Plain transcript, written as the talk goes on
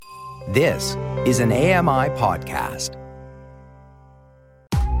This is an AMI podcast.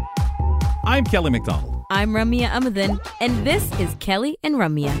 I'm Kelly McDonald. I'm Ramya Amadin, and this is Kelly and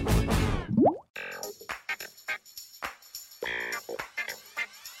Ramya.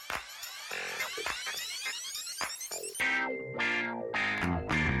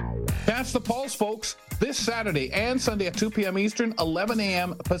 Catch the pulse, folks, this Saturday and Sunday at 2 p.m. Eastern, 11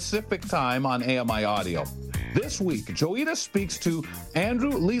 a.m. Pacific time on AMI Audio. This week, Joita speaks to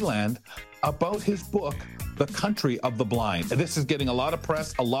Andrew Leland about his book, The Country of the Blind. This is getting a lot of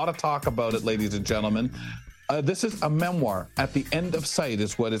press, a lot of talk about it, ladies and gentlemen. This is a memoir. At the End of Sight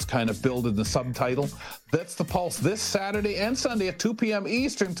is what is kind of billed in the subtitle. That's the pulse this Saturday and Sunday at 2 p.m.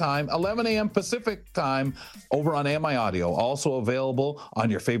 Eastern time, 11 a.m. Pacific time over on AMI Audio. Also available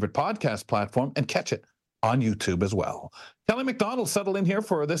on your favorite podcast platform, and catch it on YouTube as well. Kelly McDonald settled in here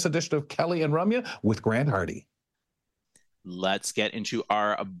for this edition of Kelly and Ramya with Grant Hardy. Let's get into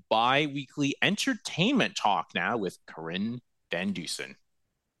our bi-weekly entertainment talk now with Corinne Van Dusen.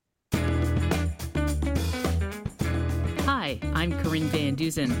 Hi, I'm Corinne Van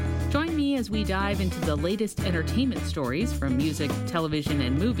Dusen. Join me as we dive into the latest entertainment stories from music, television,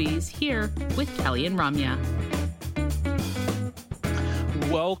 and movies here with Kelly and Ramya.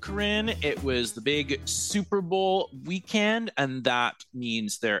 Well, Corinne, it was the big Super Bowl weekend, and that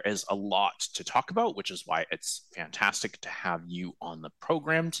means there is a lot to talk about, which is why it's fantastic to have you on the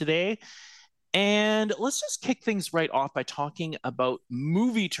program today. And let's just kick things right off by talking about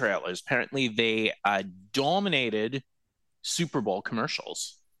movie trailers. Apparently, they dominated Super Bowl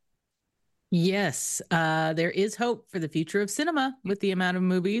commercials. Yes, there is hope for the future of cinema with the amount of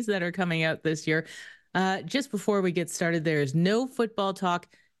movies that are coming out this year. Just before we get started, there is no football talk.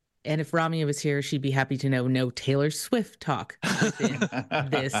 And if Ramya was here, she'd be happy to know no Taylor Swift talk within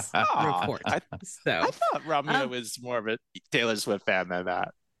this report. I thought Ramya was more of a Taylor Swift fan than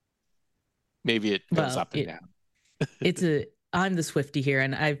that. Maybe it goes up and down. I'm the Swiftie here,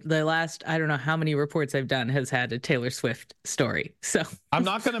 and I don't know how many reports I've done has had a Taylor Swift story. So I'm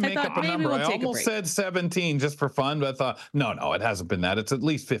not going to make up a number. I almost said 17 just for fun, but I thought, no, it hasn't been that. It's at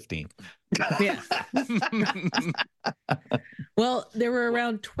least 15. Yeah. Well, there were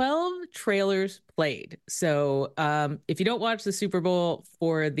around 12 trailers played. So if you don't watch the Super Bowl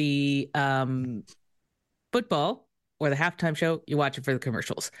for the football or the halftime show, you watch it for the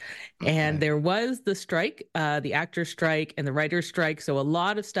commercials. Okay. And there was the strike, the actor strike and the writer strike. So a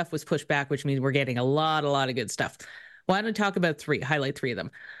lot of stuff was pushed back, which means we're getting a lot of good stuff. Why don't I talk about highlight three of them.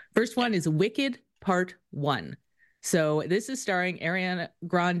 First one is Wicked Part 1. So this is starring Ariana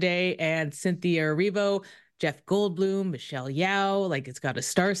Grande and Cynthia Erivo, Jeff Goldblum, Michelle Yeoh. It's got a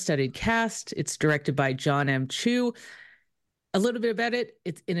star-studded cast. It's directed by John M. Chu. A little bit about it.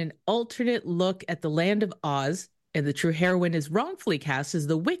 It's in an alternate look at the land of Oz, and the true heroine is wrongfully cast as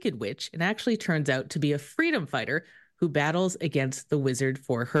the Wicked Witch and actually turns out to be a freedom fighter who battles against the wizard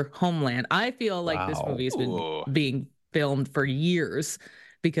for her homeland. I feel like this movie has been being filmed for years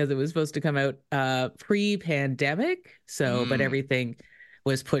because it was supposed to come out pre-pandemic. But everything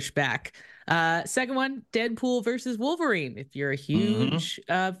was pushed back. Second one, Deadpool versus Wolverine. If you're a huge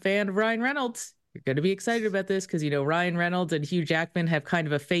fan of Ryan Reynolds, you're going to be excited about this because, Ryan Reynolds and Hugh Jackman have kind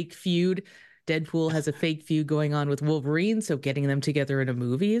of a fake feud. Deadpool has a fake feud going on with Wolverine, so getting them together in a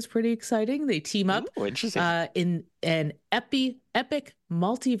movie is pretty exciting. They team up in an epic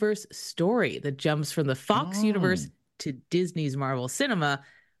multiverse story that jumps from the Fox universe to Disney's Marvel Cinema,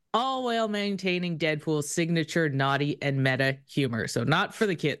 all while maintaining Deadpool's signature naughty and meta humor. So not for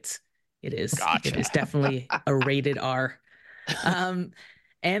the kids. It is. Gotcha. It is definitely a rated R. And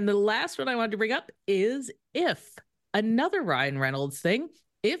the last one I wanted to bring up is If, another Ryan Reynolds thing.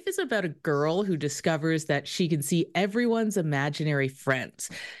 If is about a girl who discovers that she can see everyone's imaginary friends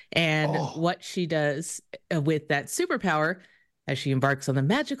and what she does with that superpower as she embarks on the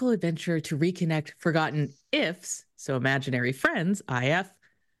magical adventure to reconnect forgotten ifs, so imaginary friends, IF,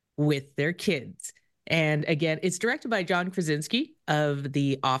 with their kids. And again, it's directed by John Krasinski of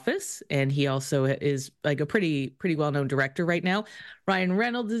The Office, and he also is a pretty well-known director right now. Ryan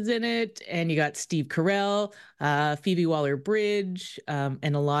Reynolds is in it, and you got Steve Carell, Phoebe Waller-Bridge,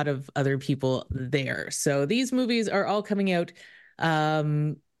 and a lot of other people there. So these movies are all coming out.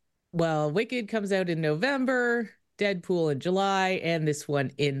 Wicked comes out in November, Deadpool in July, and this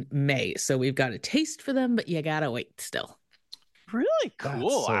one in May. So we've got a taste for them, but you gotta wait still. Really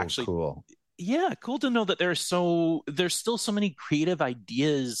cool, actually. Cool. Yeah, cool to know that there's still so many creative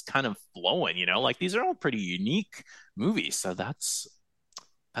ideas kind of flowing, these are all pretty unique movies. So that's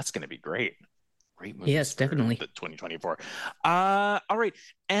going to be great. Great movies Yes, for definitely. the 2024. All right.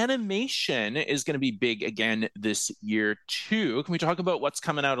 Animation is going to be big again this year, too. Can we talk about what's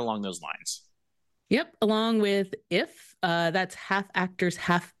coming out along those lines? Yep, along with If, that's half actors,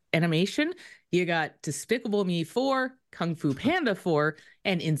 half animation. You got Despicable Me 4, Kung Fu Panda 4,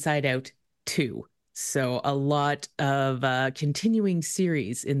 and Inside Out 2. So a lot of continuing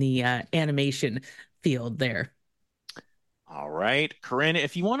series in the animation field there. All right. Corinne,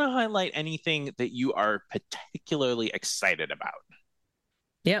 if you want to highlight anything that you are particularly excited about.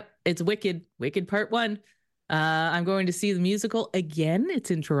 Yep, it's Wicked, Wicked Part 1. I'm going to see the musical again.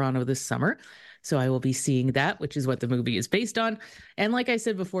 It's in Toronto this summer. So I will be seeing that, which is what the movie is based on. And like I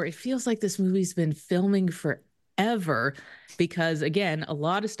said before, it feels like this movie's been filming forever because, again, a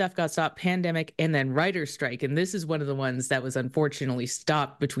lot of stuff got stopped, pandemic and then writer's strike. And this is one of the ones that was unfortunately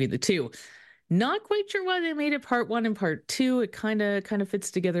stopped between the two. Not quite sure why they made it part 1 and part 2. It kind of fits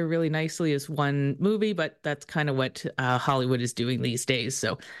together really nicely as one movie, but that's kind of what Hollywood is doing these days.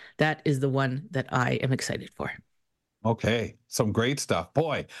 So that is the one that I am excited for. Okay, some great stuff.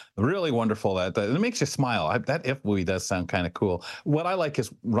 Boy, really wonderful. That it makes you smile. That If movie does sound kind of cool. What I like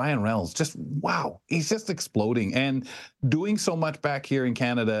is Ryan Reynolds. Just wow, he's just exploding and doing so much back here in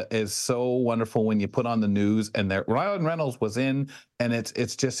Canada is so wonderful. When you put on the news and there, Ryan Reynolds was in, and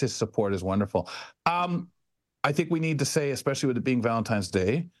it's just his support is wonderful. I think we need to say, especially with it being Valentine's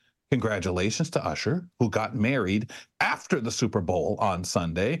Day, congratulations to Usher, who got married after the Super Bowl on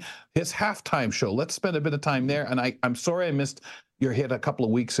Sunday. His halftime show. Let's spend a bit of time there. And I'm sorry I missed your hit a couple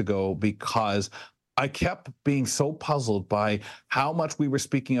of weeks ago because I kept being so puzzled by how much we were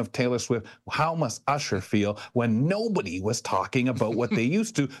speaking of Taylor Swift. How must Usher feel when nobody was talking about what they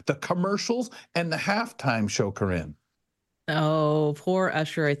used to, the commercials and the halftime show, Corinne? Oh, poor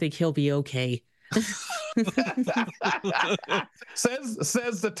Usher. I think he'll be okay.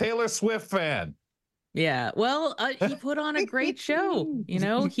 says the Taylor Swift fan. Yeah, well, he put on a great show. You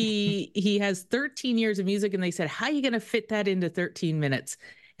know, he has 13 years of music, and they said, "How are you going to fit that into 13 minutes?"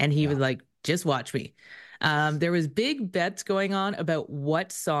 And he was like, "Just watch me." There was big bets going on about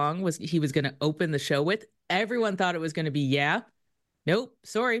what song he was going to open the show with. Everyone thought it was going to be "Yeah." Nope,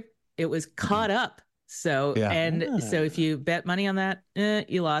 sorry, it was "Caught Up." So so if you bet money on that,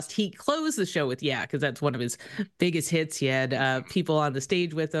 you lost. He closed the show with "Yeah" because that's one of his biggest hits. He had people on the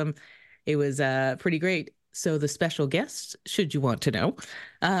stage with him. It was pretty great. So the special guests, should you want to know,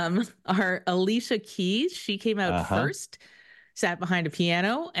 are Alicia Keys. She came out first, sat behind a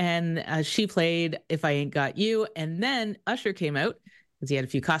piano, and she played "If I Ain't Got You." And then Usher came out because he had a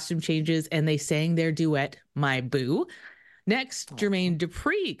few costume changes, and they sang their duet, "My Boo." Next, Jermaine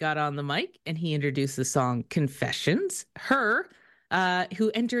Dupri got on the mic and he introduced the song Confessions. Her,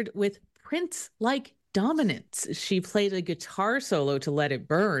 who entered with Prince-like dominance. She played a guitar solo to Let It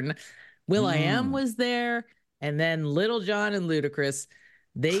Burn. will.i.am was there. And then Little John and Ludacris,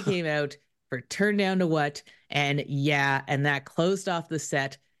 they came out for Turn Down to What? And yeah, and that closed off the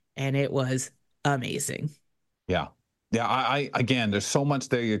set and it was amazing. Yeah. Yeah, I again, there's so much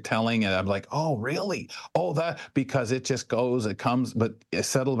there you're telling, and I'm like, oh, really? Oh, that because it just goes, it comes, but it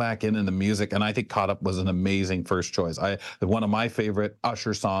settled back in the music, and I think "Caught Up" was an amazing first choice. One of my favorite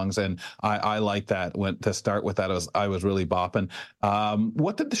Usher songs, and I like that. Went to start with that, I was really bopping.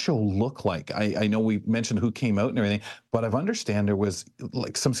 What did the show look like? I know we mentioned who came out and everything, but I understand there was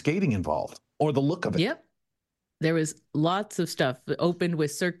like some skating involved, or the look of it. Yep, there was lots of stuff. It opened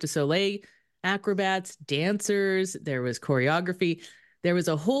with Cirque du Soleil. Acrobats, dancers, there was choreography, there was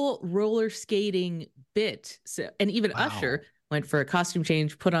a whole roller skating bit. So, and even Usher went for a costume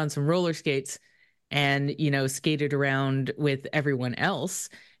change, put on some roller skates, and skated around with everyone else,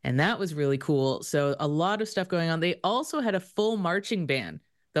 and that was really cool. So a lot of stuff going on. They also had a full marching band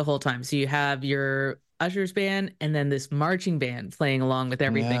the whole time. So you have your Usher's band and then this marching band playing along with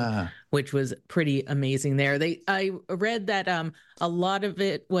everything, which was pretty amazing there. I read that a lot of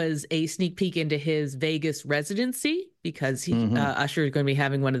it was a sneak peek into his Vegas residency because Usher is going to be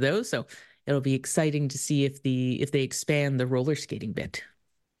having one of those. So it'll be exciting to see if they expand the roller skating bit.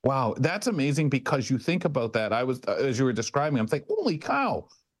 Wow, that's amazing because you think about that. I was as you were describing, I'm thinking, holy cow,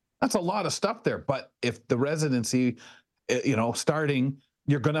 that's a lot of stuff there. But if the residency, starting,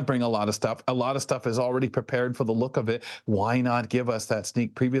 you're going to bring a lot of stuff. A lot of stuff is already prepared for the look of it. Why not give us that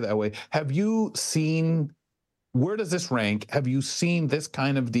sneak preview that way? Have you seen, where does this rank? Have you seen this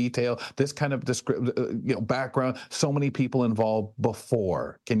kind of detail, this kind of background, so many people involved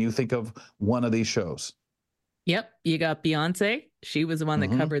before? Can you think of one of these shows? Yep. You got Beyonce. She was the one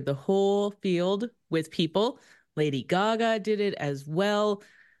that covered the whole field with people. Lady Gaga did it as well.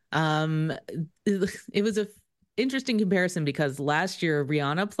 It was a interesting comparison because last year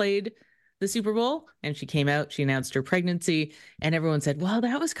Rihanna played the Super Bowl, and she came out, she announced her pregnancy, and everyone said, well,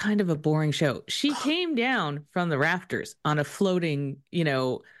 that was kind of a boring show. She came down from the rafters on a floating,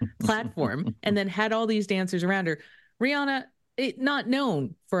 platform and then had all these dancers around her. Rihanna, not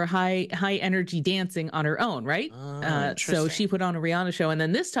known for high energy dancing on her own, right? So she put on a Rihanna show, and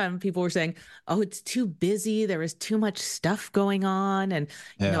then this time people were saying, "Oh, it's too busy. There was too much stuff going on, and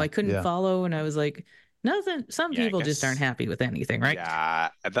I couldn't follow." And I was like, "Nothing. Some people just aren't happy with anything, right?" Yeah,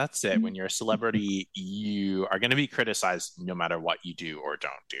 that's it. When you're a celebrity, you are going to be criticized no matter what you do or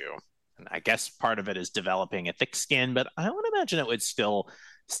don't do. And I guess part of it is developing a thick skin, but I would imagine it would still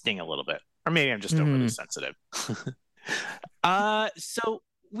sting a little bit, or maybe I'm just overly sensitive. So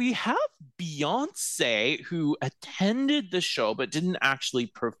we have Beyonce, who attended the show but didn't actually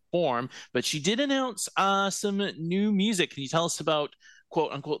perform, but she did announce some new music. Can you tell us about,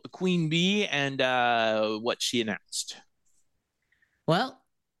 quote unquote, the Queen Bee and what she announced? Well,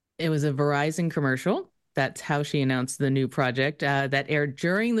 it was a Verizon commercial. That's how she announced the new project that aired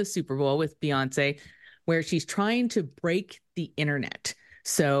during the Super Bowl with Beyonce, where she's trying to break the internet.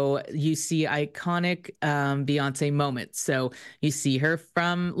 So you see iconic Beyonce moments. So you see her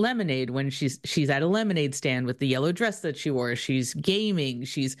from Lemonade when she's at a lemonade stand with the yellow dress that she wore. She's gaming.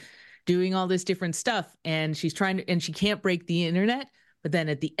 She's doing all this different stuff, and she's trying to, and she can't break the internet. But then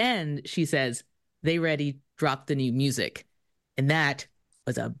at the end, she says, "They ready, drop the new music," and that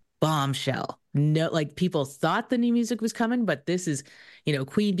was a bombshell. No, like people thought the new music was coming, but this is,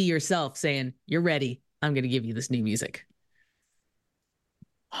 Queen Bee herself saying, "You're ready. I'm going to give you this new music."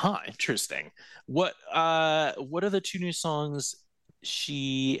 Huh, interesting. What are the two new songs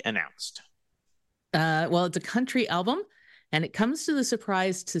she announced? Well, it's a country album, and it comes to the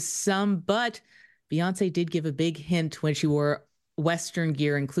surprise to some, but Beyonce did give a big hint when she wore Western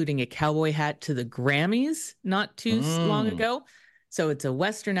gear, including a cowboy hat, to the Grammys not too long ago. So it's a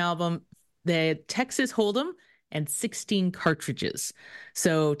Western album. The Texas Hold'em and 16 cartridges.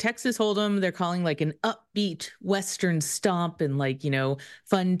 So Texas Hold'em, they're calling like an upbeat Western stomp and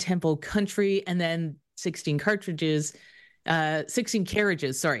fun tempo country. And then 16 carriages, 16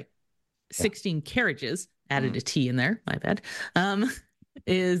 carriages, added a T in there, my bad,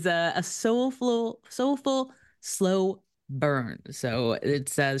 is a soulful, slow burn. So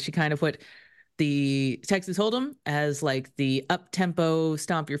it's, she kind of put the Texas Hold'em as like the up-tempo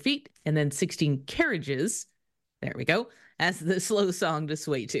stomp your feet, and then 16 carriages, there we go, as the slow song to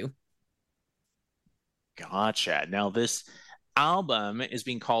sway to. Gotcha. Now this album is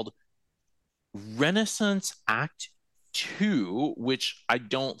being called Renaissance Act 2, which I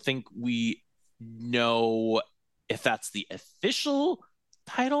don't think we know if that's the official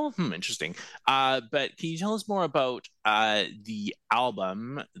title. Interesting. But can you tell us more about the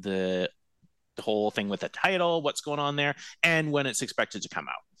album, the whole thing with the title, what's going on there, and when it's expected to come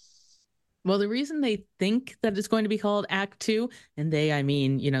out? Well, the reason they think that it's going to be called Act 2, and they, I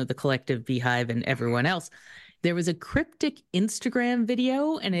mean, the collective Beehive and everyone else, there was a cryptic Instagram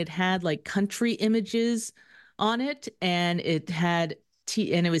video, and it had like country images on it, and it had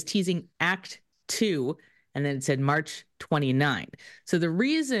and it was teasing Act 2, and then it said March 29. So the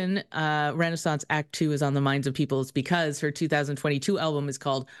reason Renaissance Act 2 is on the minds of people is because her 2022 album is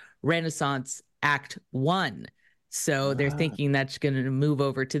called Renaissance Act 1. So they're thinking that's going to move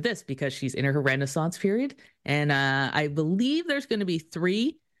over to this because she's in her Renaissance period. And I believe there's going to be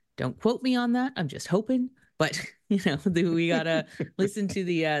 3. Don't quote me on that. I'm just hoping. But, we got to listen to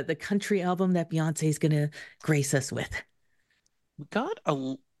the country album that Beyonce is going to grace us with. We got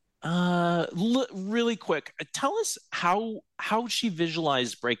really quick. Tell us how she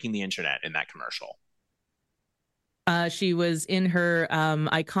visualized breaking the internet in that commercial. She was in her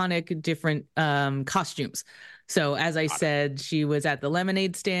iconic different costumes. So as I said, she was at the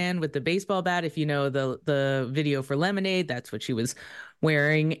lemonade stand with the baseball bat. If you know the video for Lemonade, that's what she was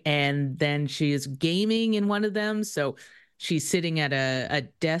wearing. And then she is gaming in one of them. So she's sitting at a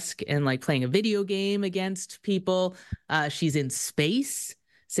desk and like playing a video game against people. She's in space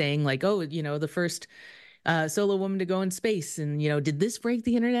saying like, oh, the first solo woman to go in space. And, did this break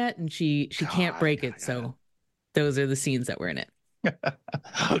the internet? And she can't break it. So those are the scenes that were in it.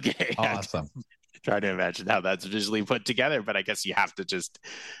 Okay. Awesome. Trying to imagine how that's visually put together, but I guess you have to just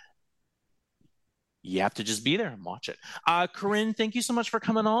be there and watch it. Corinne, thank you so much for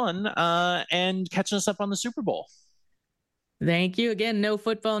coming on and catching us up on the Super Bowl. Thank you again. No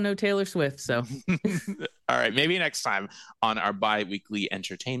football, no Taylor Swift. So, all right, maybe next time on our bi-weekly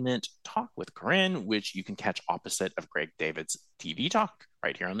entertainment talk with Corinne, which you can catch opposite of Greg David's TV talk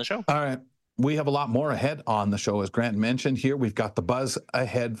right here on the show. All right. We have a lot more ahead on the show. As Grant mentioned here, we've got the buzz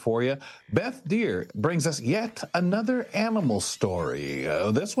ahead for you. Beth Deer brings us yet another animal story.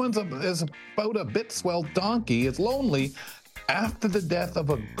 This one is about a bit swell donkey. It's lonely after the death of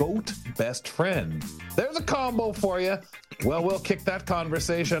a goat best friend. There's a combo for you. Well, we'll kick that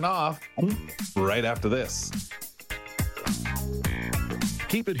conversation off right after this.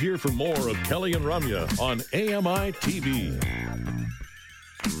 Keep it here for more of Kelly and Ramya on AMI TV.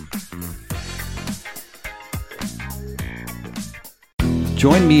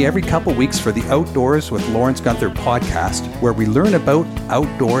 Join me every couple weeks for the Outdoors with Lawrence Gunther podcast, where we learn about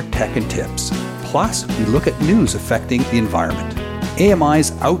outdoor tech and tips. Plus, we look at news affecting the environment.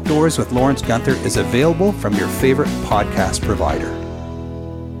 AMI's Outdoors with Lawrence Gunther is available from your favorite podcast provider.